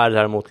Cup är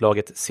däremot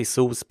laget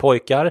Sissous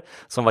pojkar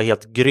som var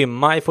helt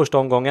grymma i första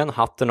omgången.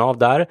 Hatten av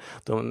där.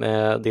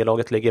 Det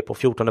laget ligger på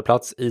 14:e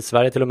plats i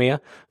Sverige till och med.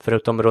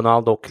 Förutom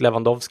Ronaldo och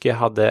Lewandowski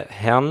hade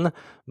Hen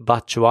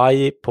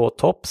Batshuayi på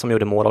topp som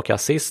gjorde mål och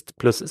assist,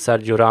 plus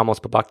Sergio Ramos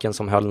på backen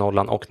som höll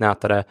nollan och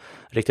nätade.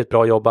 Riktigt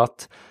bra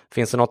jobbat.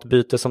 Finns det något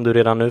byte som du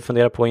redan nu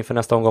funderar på inför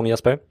nästa omgång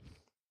Jesper?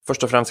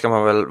 Först och främst ska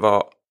man väl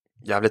vara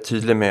jävligt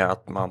tydlig med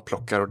att man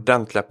plockar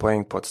ordentliga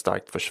poäng på ett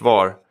starkt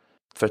försvar.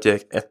 För att ge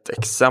ett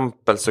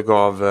exempel så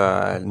gav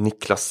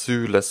Niklas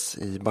Sules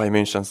i Bayern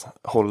Münchens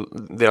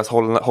deras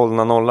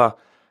hållna nolla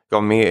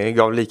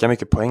gav lika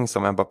mycket poäng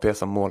som Mbappé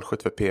som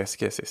målskytt för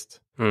PSG sist.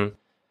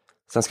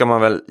 Sen ska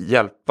man väl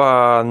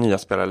hjälpa nya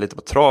spelare lite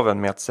på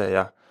traven med att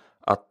säga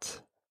att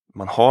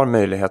man har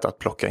möjlighet att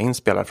plocka in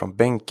spelare från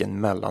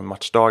bänken mellan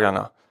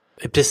matchdagarna.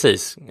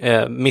 Precis,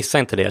 missa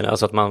inte det.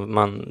 Alltså att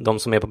de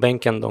som är på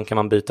bänken, de kan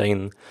man byta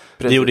in.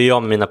 Precis. Det gjorde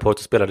jag med mina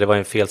Porto-spelare. Det var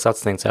en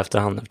felsatsning så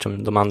efterhand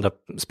eftersom de andra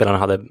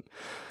spelarna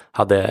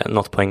hade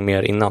något poäng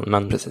mer innan.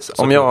 Men precis.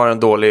 Om jag har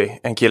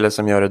en kille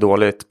som gör det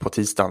dåligt på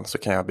tisdagen så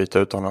kan jag byta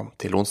ut honom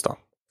till onsdag.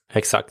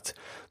 Exakt.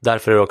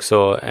 Därför är det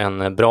också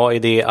en bra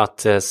idé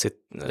att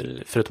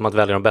förutom att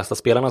välja de bästa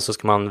spelarna så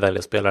ska man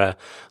välja spelare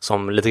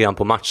som lite grann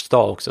på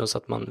matchdag också, så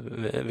att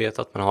man vet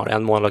att man har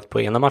en målvakt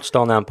på ena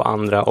matchdagen och en på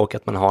andra, och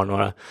att man har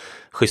några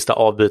schyssta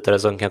avbytare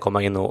som kan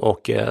komma in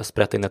och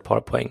sprätta in ett par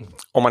poäng.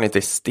 Om man inte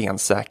är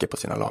stensäker på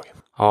sina lag.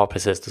 Ja,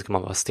 precis. Då ska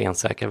man vara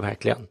stensäker,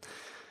 verkligen.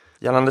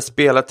 Gällande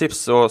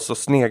spelartips så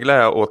sneglar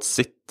jag åt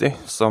City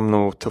som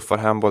nog tuffar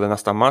hem både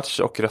nästa match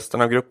och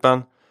resten av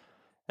gruppen.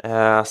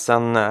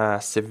 Sen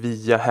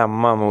Sevilla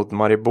hemma mot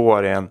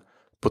Maribor är en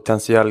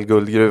potentiell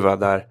guldgruva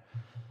där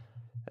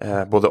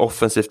både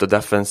offensivt och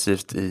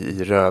defensivt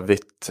i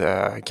rödvitt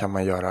kan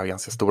man göra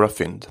ganska stora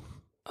fynd.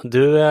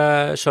 Du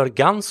kör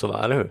Ganso,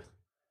 va, eller hur?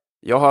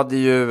 Jag hade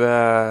ju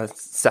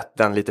sett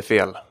den lite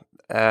fel.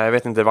 Jag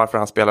vet inte varför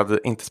han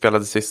inte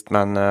spelade sist,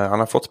 men han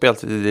har fått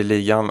speltid i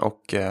ligan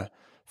och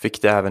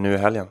fick det även nu i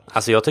helgen.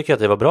 Alltså jag tycker att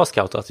det var bra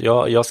scoutat.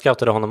 Jag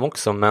scoutade honom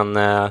också, men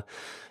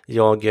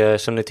jag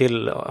känner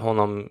till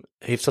honom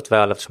hyfsat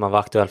väl eftersom han var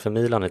aktuell för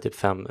Milan i typ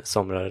 5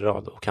 somrar i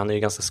rad, och han är ju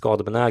ganska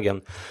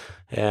skadebenägen.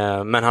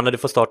 Men han hade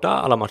fått starta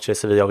alla matcher i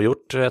Sevilla och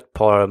gjort ett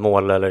par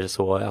mål eller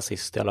så,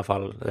 assist i alla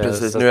fall.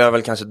 Precis, nu är jag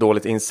väl kanske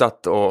dåligt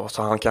insatt och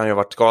så han kan ju ha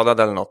varit skadad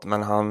eller något,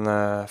 men han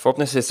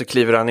förhoppningsvis så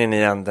kliver han in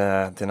igen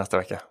till nästa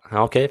vecka.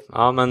 Ja, okej.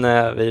 Ja, men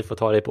vi får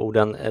ta det på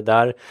orden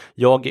där.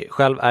 Jag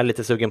själv är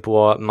lite sugen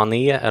på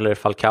Mané eller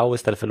Falcao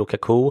istället för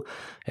Lukaku,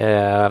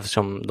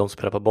 eftersom de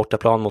spelar på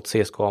bortaplan mot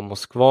CSKA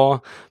Moskva,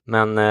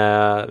 men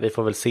vi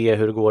får väl se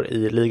hur det går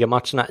i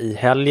ligamatcherna i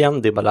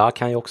helgen. Dybala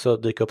kan ju också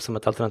dyka upp som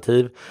ett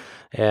alternativ.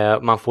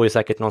 Man får ju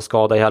säkert någon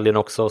skada i helgen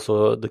också,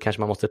 så då kanske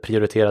man måste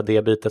prioritera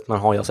det bytet. Man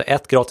har ju alltså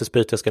ett gratis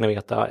byte, ska ni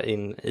veta,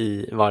 in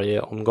i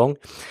varje omgång.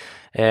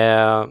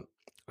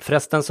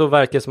 Förresten så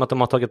verkar det som att de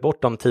har tagit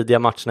bort de tidiga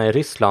matcherna i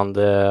Ryssland.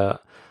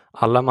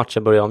 Alla matcher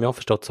börjar, om jag har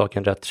förstått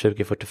saken rätt,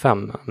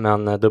 20:45,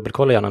 men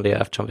dubbelkolla gärna det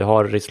eftersom vi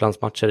har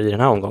Rysslands matcher i den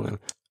här omgången.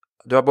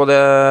 Du har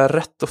både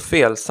rätt och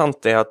fel.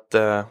 Sant är att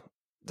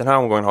den här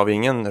omgången har vi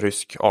ingen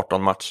rysk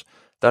 18-match.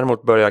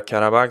 Däremot börjar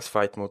Karabaghs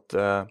fight mot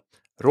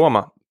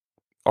Roma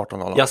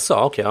 18:00. Jaså,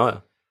 okej, ja.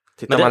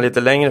 Tittar man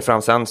lite längre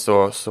fram sen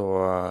så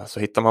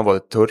hittar man både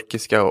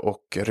turkiska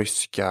och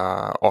ryska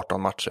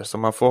 18-matcher. Så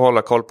man får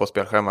hålla koll på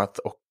spelschemat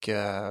och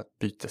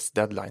bytes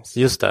deadlines.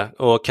 Just det,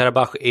 och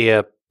Karabach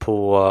är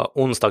på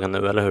onsdagen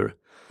nu, eller hur?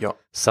 Ja.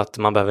 Så att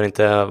man behöver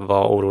inte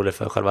vara orolig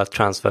för själva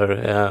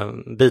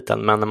transfer-biten.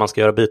 Men när man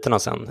ska göra bytena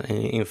sen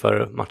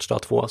inför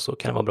matchdag 2 så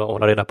kan det vara bra att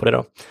hålla reda på det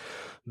då.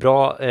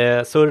 Bra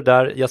surr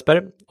där,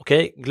 Jesper.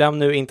 Okej, glöm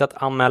nu inte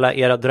att anmäla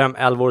era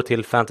drömälvor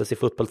till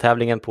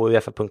fantasyfotbolltävlingen på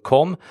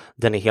uefa.com.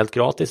 Den är helt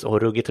gratis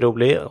och ruggigt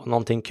rolig och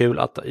någonting kul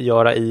att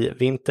göra i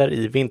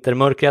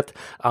vintermörkret.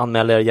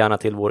 Anmäl er gärna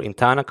till vår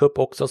interna cup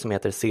också som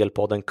heter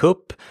CL-podden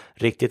Cup.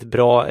 Riktigt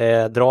bra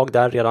drag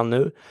där redan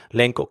nu.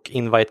 Länk och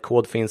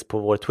invite-kod finns på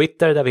vår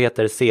Twitter där vi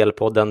heter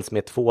CL-podden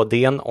med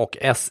 2D och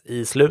S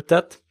i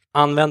slutet.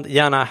 Använd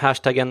gärna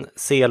hashtaggen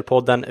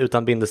CL-podden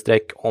utan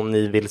bindestreck om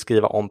ni vill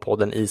skriva om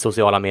podden i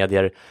sociala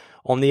medier.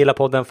 Om ni gillar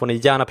podden får ni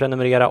gärna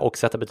prenumerera och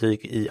sätta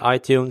betyg i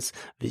iTunes.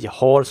 Vi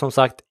har som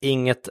sagt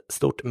inget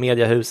stort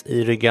mediehus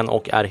i ryggen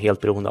och är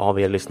helt beroende av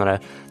er lyssnare.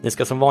 Ni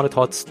ska som vanligt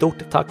ha ett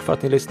stort tack för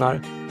att ni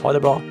lyssnar. Ha det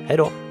bra, hej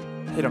då!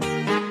 Hej då!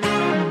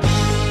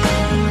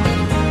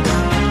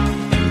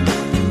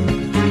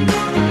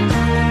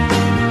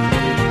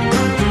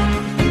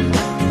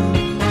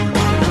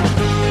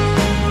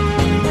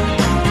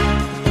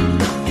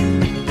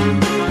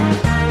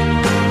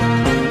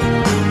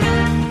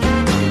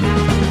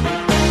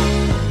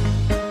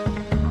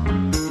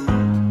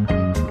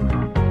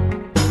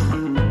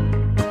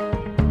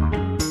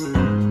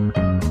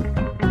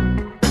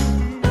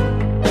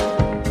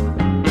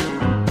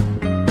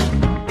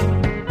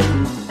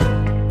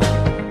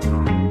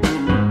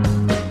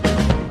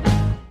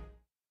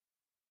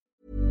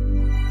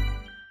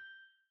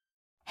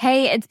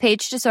 Hey, it's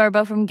Paige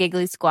DeSorbo from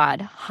Giggly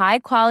Squad. High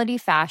quality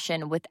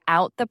fashion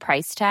without the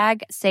price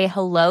tag. Say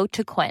hello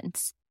to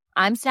Quince.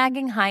 I'm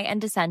snagging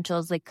high-end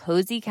essentials like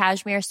cozy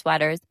cashmere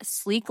sweaters,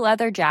 sleek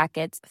leather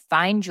jackets,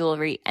 fine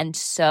jewelry, and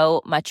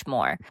so much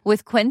more.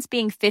 With Quince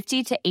being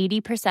 50 to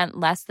 80%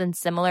 less than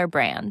similar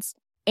brands.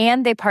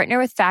 And they partner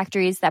with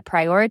factories that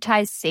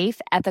prioritize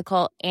safe,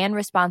 ethical, and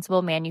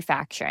responsible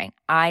manufacturing.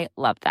 I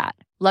love that.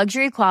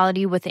 Luxury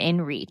quality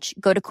within reach.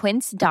 Go to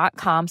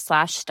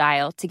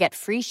quince.com/style to get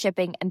free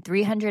shipping and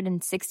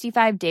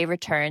 365-day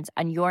returns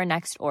on your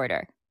next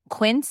order.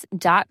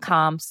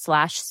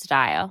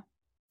 Quince.com/style.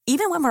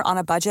 Even when we're on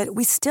a budget,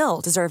 we still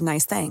deserve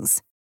nice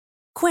things.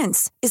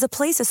 Quince is a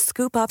place to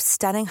scoop up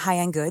stunning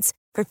high-end goods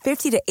for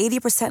 50 to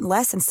 80%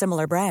 less than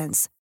similar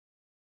brands.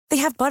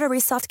 They have buttery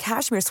soft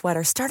cashmere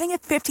sweaters starting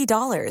at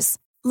 $50,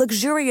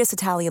 luxurious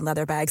Italian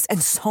leather bags,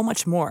 and so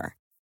much more.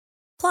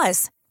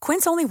 Plus,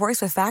 Quince only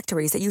works with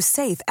factories that use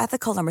safe,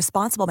 ethical, and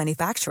responsible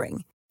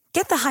manufacturing.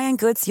 Get the high-end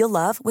goods you'll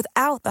love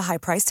without the high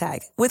price tag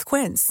with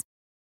Quince.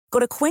 Go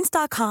to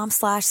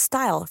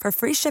quince.com/style for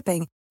free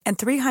shipping and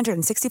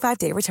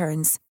 365-day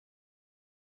returns.